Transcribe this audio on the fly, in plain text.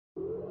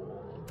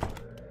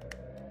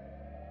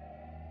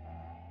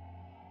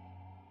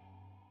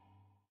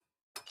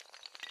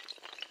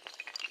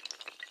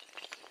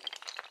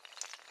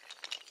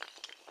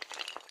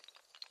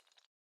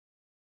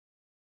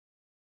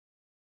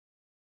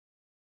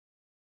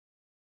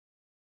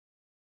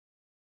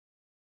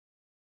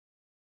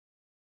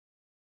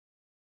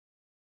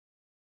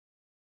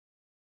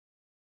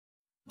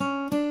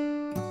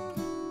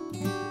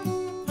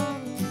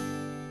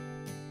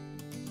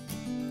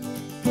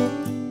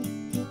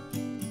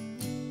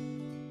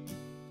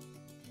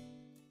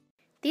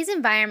These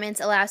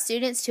environments allow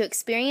students to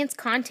experience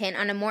content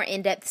on a more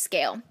in-depth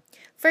scale.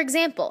 For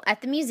example, at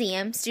the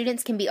museum,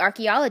 students can be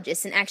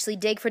archaeologists and actually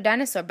dig for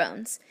dinosaur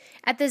bones.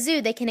 At the zoo,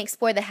 they can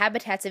explore the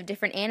habitats of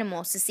different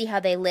animals to see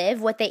how they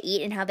live, what they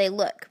eat, and how they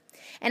look.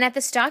 And at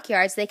the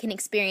stockyards, they can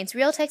experience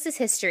real Texas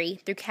history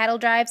through cattle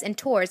drives and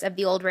tours of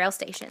the old rail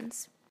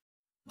stations.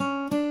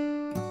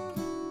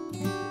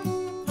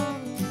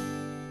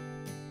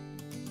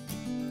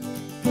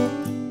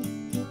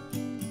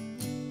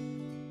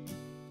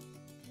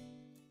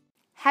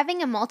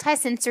 Having a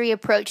multisensory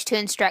approach to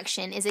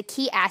instruction is a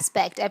key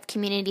aspect of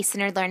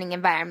community-centered learning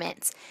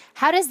environments.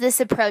 How does this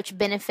approach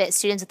benefit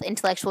students with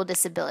intellectual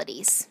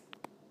disabilities?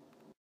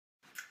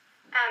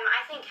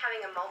 I think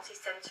having a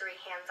multisensory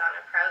hands-on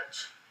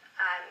approach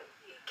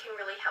can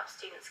really help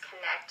students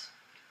connect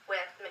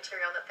with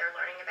material that they're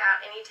learning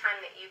about.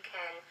 Anytime that you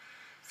can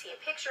see a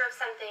picture of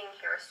something,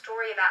 hear a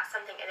story about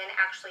something, and then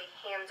actually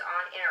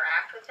hands-on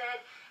interact with it,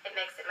 it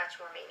makes it much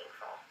more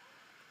meaningful.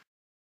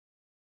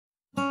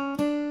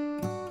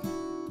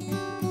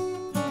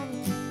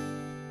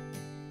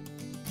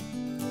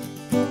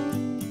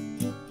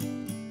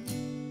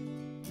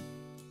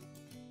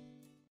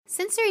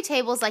 Sensory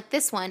tables like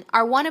this one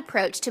are one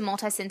approach to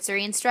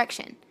multisensory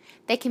instruction.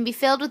 They can be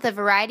filled with a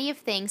variety of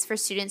things for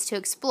students to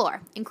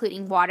explore,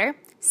 including water,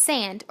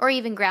 sand, or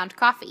even ground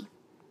coffee.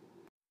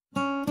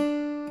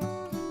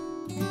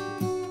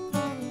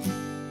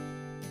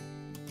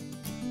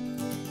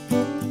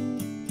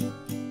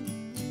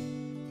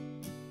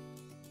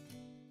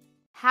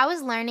 How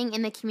is learning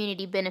in the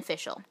community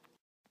beneficial?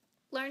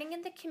 Learning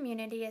in the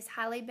community is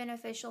highly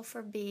beneficial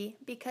for B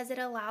because it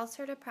allows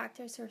her to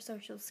practice her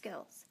social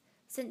skills.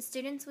 Since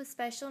students with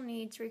special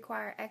needs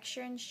require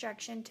extra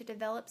instruction to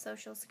develop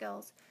social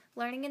skills,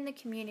 learning in the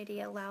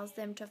community allows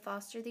them to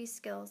foster these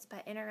skills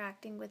by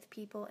interacting with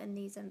people in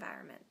these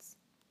environments.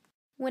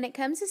 When it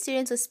comes to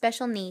students with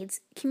special needs,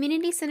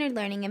 community-centered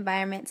learning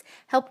environments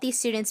help these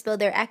students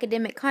build their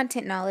academic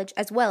content knowledge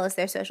as well as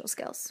their social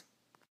skills.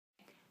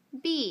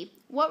 B,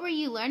 what were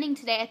you learning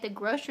today at the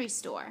grocery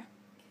store?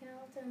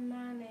 Count the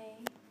money.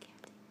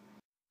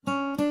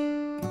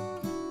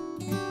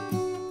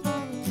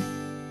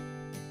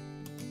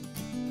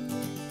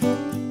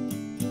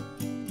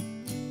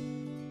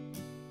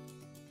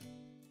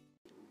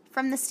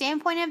 From the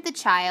standpoint of the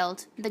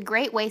child, the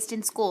great waste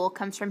in school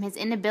comes from his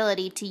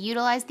inability to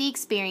utilize the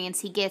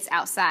experience he gets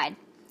outside,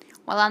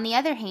 while on the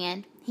other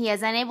hand, he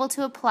is unable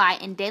to apply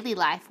in daily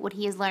life what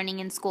he is learning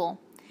in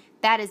school.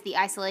 That is the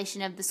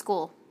isolation of the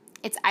school.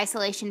 It's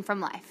isolation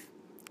from life.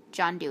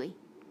 John Dewey.